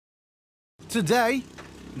Today,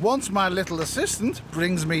 once my little assistant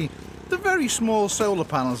brings me the very small solar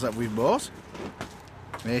panels that we've bought.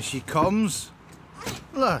 There she comes.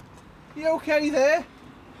 Look, you okay there?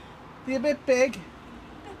 You a bit big? A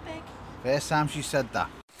bit big. First time she said that.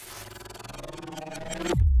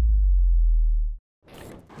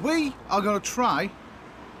 We are going to try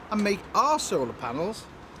and make our solar panels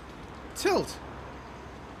tilt.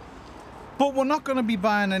 But we're not going to be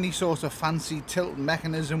buying any sort of fancy tilt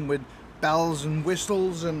mechanism with bells and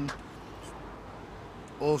whistles and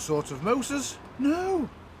all sorts of motors. No,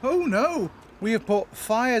 oh no. We have put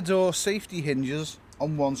fire door safety hinges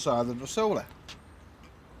on one side of the solar.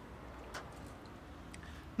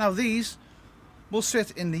 Now these will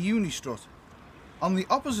sit in the unistrut. On the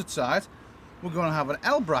opposite side, we're going to have an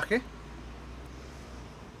L bracket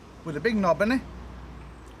with a big knob in it.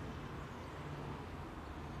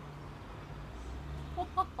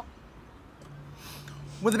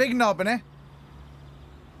 With a big knob in it.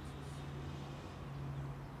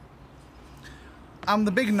 And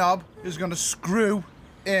the big knob is going to screw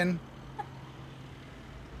in.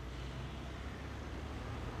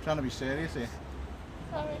 Trying to be serious here.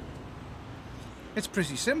 Sorry. It's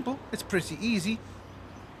pretty simple, it's pretty easy.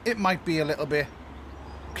 It might be a little bit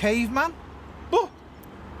caveman, but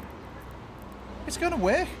it's going to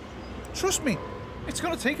work. Trust me, it's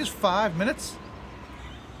going to take us 5 minutes.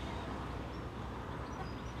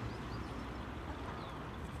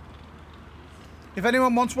 If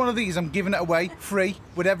anyone wants one of these, I'm giving it away free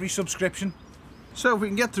with every subscription. So if we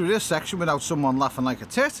can get through this section without someone laughing like a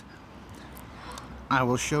tit, I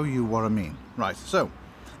will show you what I mean. Right, so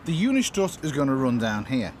the unistrut is going to run down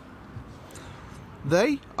here.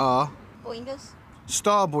 They are Boingers.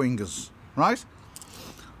 star boingers, right?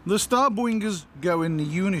 The star boingers go in the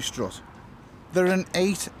unistrut. They're an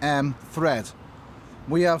 8M thread.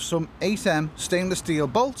 We have some 8M stainless steel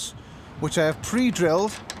bolts, which I have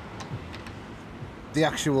pre-drilled the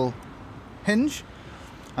actual hinge,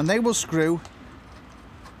 and they will screw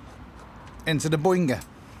into the boinger.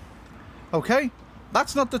 Okay,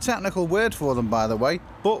 that's not the technical word for them, by the way,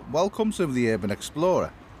 but welcome to the Urban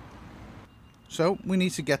Explorer. So we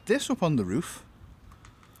need to get this up on the roof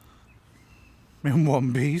in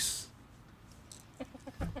one piece.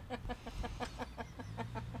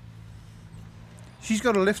 She's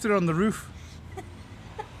got to lift it on the roof.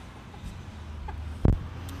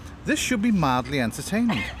 This should be mildly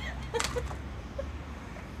entertaining.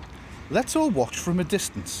 Let's all watch from a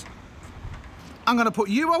distance. I'm going to put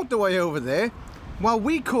you out the way over there while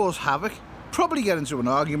we cause havoc, probably get into an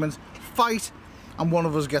argument, fight, and one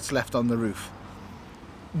of us gets left on the roof.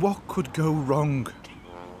 What could go wrong?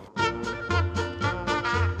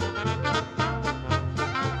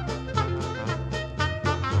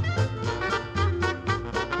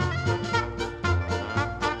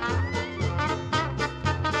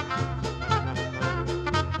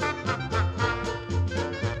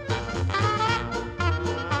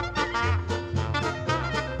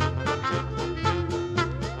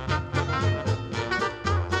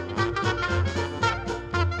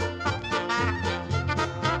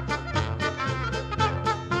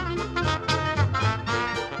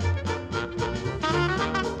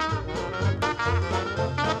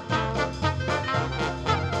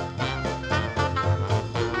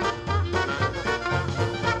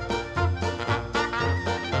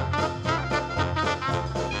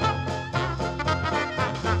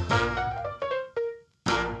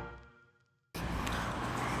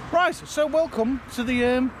 Right, so welcome to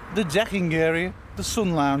the decking area, the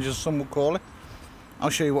sun lounge as some would call it. I'll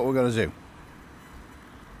show you what we're going to do.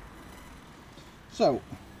 So,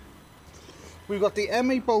 we've got the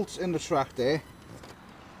M8 bolts in the track there,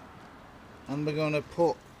 and we're going to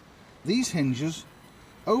put these hinges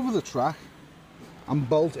over the track and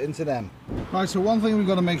bolt into them. Right, so one thing we've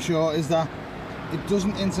got to make sure is that it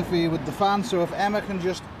doesn't interfere with the fan, so if Emma can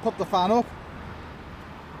just put the fan up,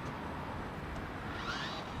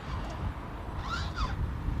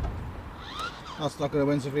 that's not going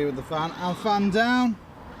to interfere with the fan, and fan down.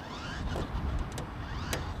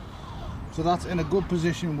 So that's in a good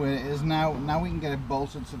position where it is now. Now we can get it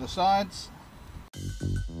bolted to the sides.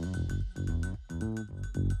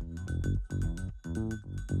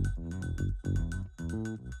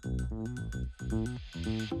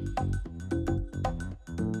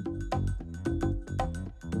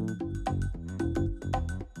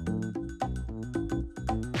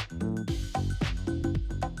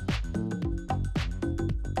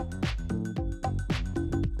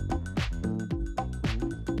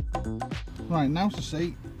 Right, now to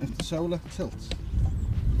see if the solar tilts.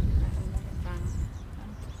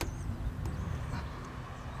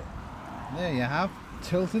 There you have,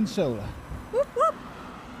 tilting solar.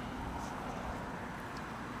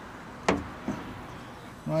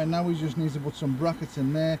 Right, now we just need to put some brackets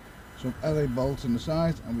in there, some LA bolts in the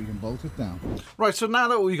sides, and we can bolt it down. Right, so now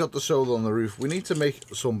that we got the solar on the roof, we need to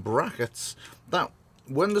make some brackets that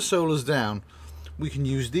when the solar's down, we can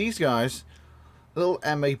use these guys, little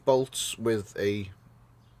M8 bolts with a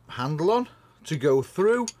handle on, to go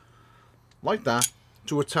through like that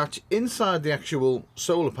to attach inside the actual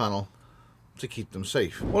solar panel to keep them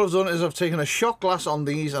safe. What I've done is I've taken a shot glass on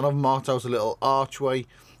these and I've marked out a little archway,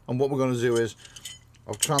 and what we're going to do is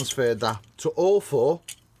I've transferred that to all four.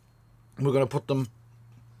 We're going to put them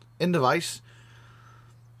in the vise.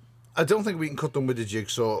 I don't think we can cut them with the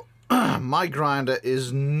jigsaw. My grinder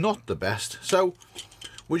is not the best, so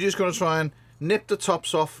we're just going to try and nip the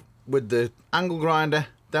tops off with the angle grinder,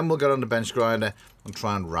 then we'll get on the bench grinder and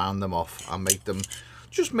try and round them off and make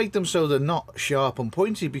them so they're not sharp and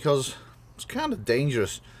pointy, because it's kind of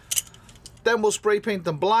dangerous. Then we'll spray paint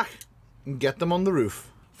them black and get them on the roof.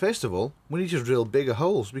 First of all, we need to drill bigger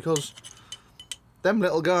holes, because them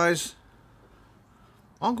little guys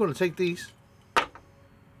aren't going to take these.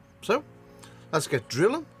 So let's get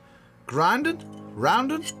drilling, grinding,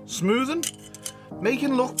 rounding, smoothing,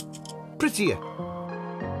 making look prettier.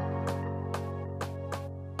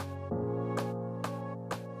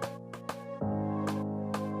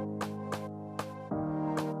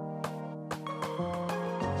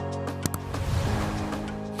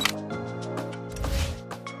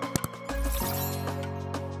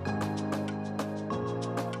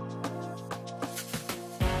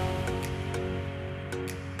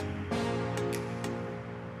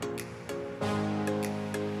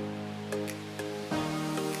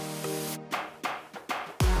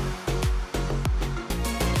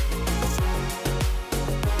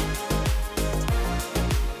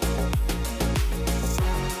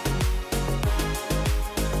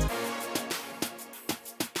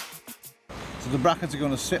 The brackets are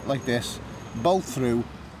going to sit like this, bolt through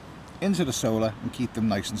into the solar and keep them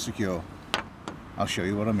nice and secure. I'll show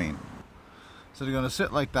you what I mean. So they're going to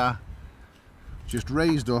sit like that, just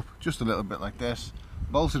raised up just a little bit like this,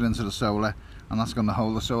 bolted into the solar, and that's going to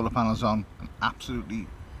hold the solar panels on, and absolutely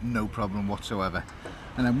no problem whatsoever.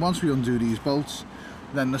 And then once we undo these bolts,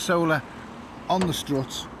 then the solar on the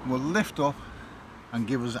struts will lift up and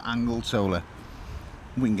give us angled solar.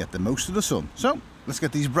 We can get the most of the sun. So let's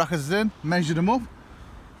get these brackets in, measure them up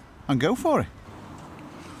and go for it.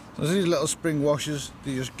 So these little spring washers,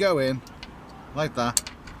 they just go in like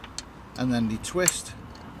that, and then they twist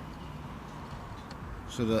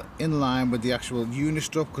so they're in line with the actual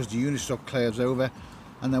unistrut, because the unistrut curves over,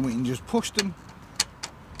 and then we can just push them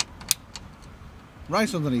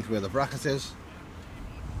right underneath where the bracket is.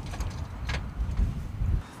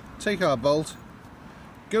 Take our bolt,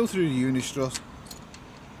 go through the unistrut,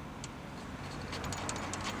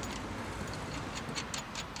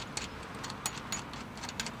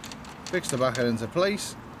 fix the bracket into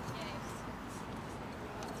place,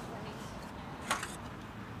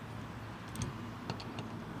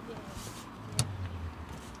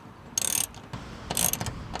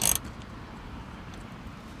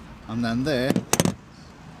 and then there,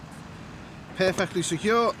 perfectly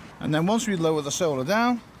secure. And then once we lower the solar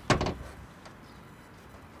down,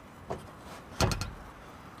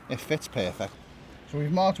 it fits perfect. So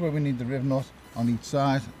we've marked where we need the riv nut on each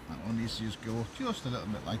side. That one needs to just go up just a little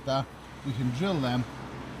bit like that. We can drill them,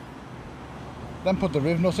 then put the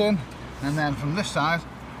riv nut in, and then from this side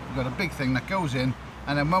we've got a big thing that goes in,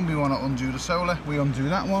 and then when we want to undo the solar, we undo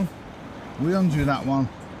that one, we undo that one,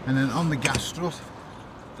 and then on the gas strut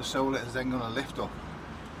the solar is then going to lift up.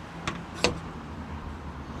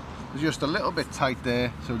 There's just a little bit tight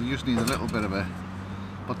there, so they just need a little bit of a,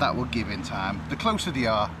 but that will give in time. The closer they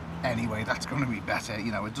are anyway, that's going to be better.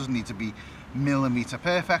 You know, it doesn't need to be millimetre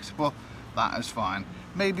perfect, but that is fine.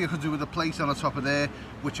 Maybe I could do with a plate on the top of there,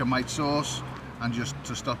 which I might source, and just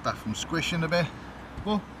to stop that from squishing a bit.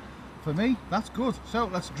 But for me, that's good. So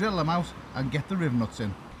let's drill them out and get the riv nuts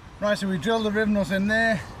in. Right, so we drilled the riv nut in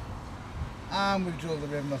there, and we've drilled the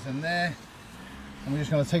riv nut in there, and we're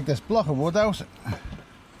just going to take this block of wood out,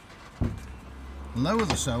 lower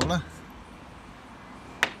the solar,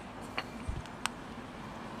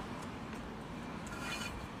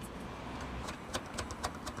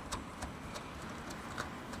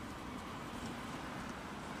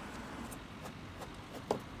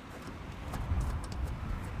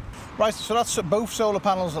 right, so that's both solar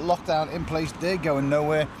panels that lock down in place. They're going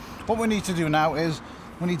nowhere. What we need to do now is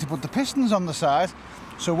we need to put the pistons on the side,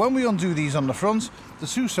 so when we undo these on the front, the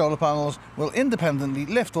two solar panels will independently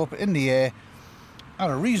lift up in the air at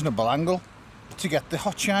a reasonable angle to get the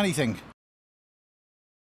hot shiny thing.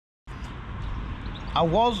 I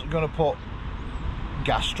was going to put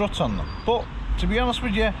gas struts on them, but To be honest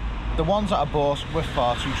with you, the ones that I bought were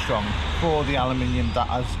far too strong for the aluminium that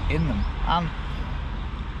is in them, and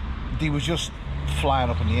they were just flying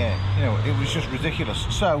up in the air. You know, it was just ridiculous.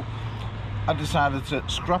 So I decided to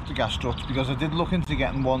scrap the gas struts, because I did look into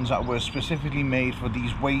getting ones that were specifically made for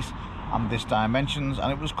these weight and this dimensions,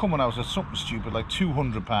 and it was coming out at something stupid like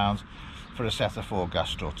 £200 for a set of 4 gas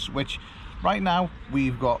struts, which right now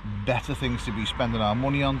we've got better things to be spending our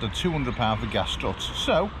money on than £200 for gas struts.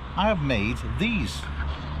 So I have made these.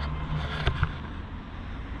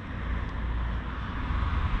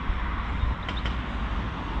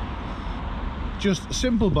 Just a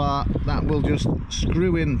simple bar that will just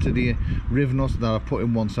screw into the riv nut that I've put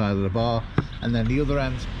in one side of the bar, and then the other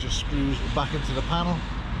end just screws back into the panel.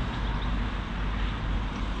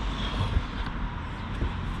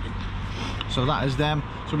 So that is them.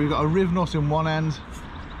 So we've got a riv nut in one end,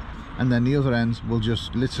 and then the other end will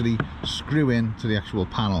just literally screw in to the actual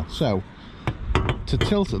panel. So to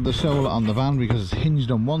tilt the solar on the van, because it's hinged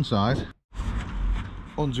on one side,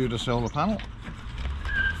 undo the solar panel,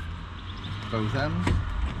 both ends.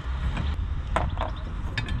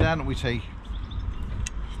 Then we take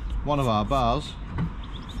one of our bars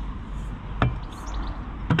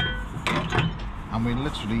and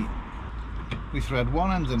we thread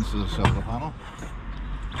one end into the solar panel,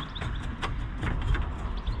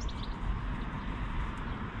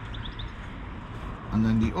 and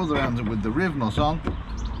then the other end with the riv nut on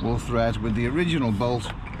we'll thread with the original bolt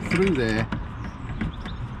through there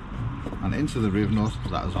and into the riv nut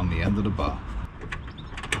that is on the end of the bar.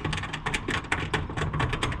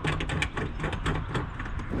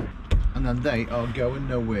 And then they are going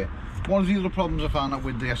nowhere. One of the other problems I found out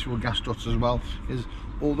with the actual gas struts as well is,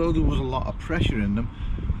 although there was a lot of pressure in them,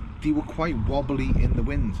 they were quite wobbly in the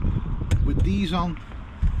wind. With these on,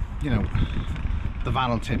 you know, the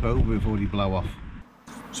van will tip over before they blow off.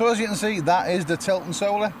 So as you can see, that is the Tilton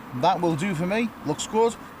Solar. That will do for me. Looks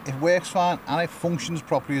good, it works fine, and it functions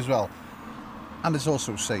properly as well. And it's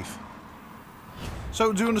also safe.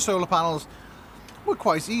 So doing the solar panels were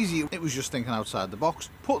quite easy. It was just thinking outside the box,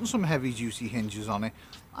 putting some heavy duty hinges on it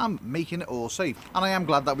and making it all safe. And I am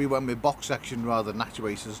glad that we went with box section rather than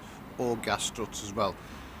actuators or gas struts as well.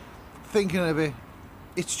 Thinking of it,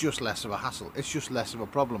 it's just less of a hassle, it's just less of a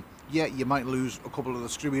problem. Yeah, you might lose a couple of the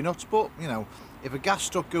screwy nuts, but you know, if a gas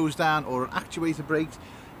strut goes down or an actuator breaks,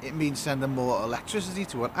 it means sending more electricity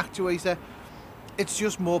to an actuator. It's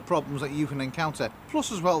just more problems that you can encounter.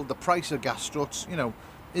 Plus as well, the price of gas struts, you know,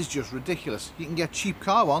 is just ridiculous. You can get cheap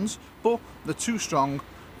car ones, but they're too strong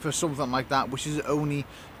for something like that, which is only,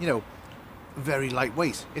 you know, very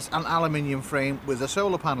lightweight. It's an aluminium frame with a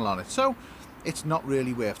solar panel on it, so it's not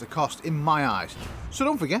really worth the cost in my eyes. So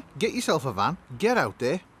don't forget, get yourself a van, get out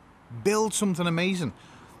there, build something amazing,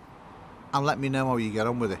 and let me know how you get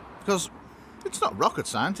on with it, because it's not rocket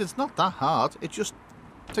science, it's not that hard, it just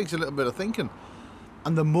takes a little bit of thinking.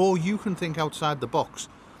 And the more you can think outside the box,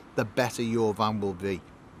 the better your van will be.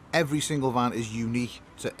 Every single van is unique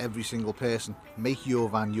to every single person. Make your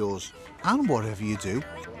van yours. And whatever you do,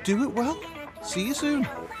 do it well. See you soon.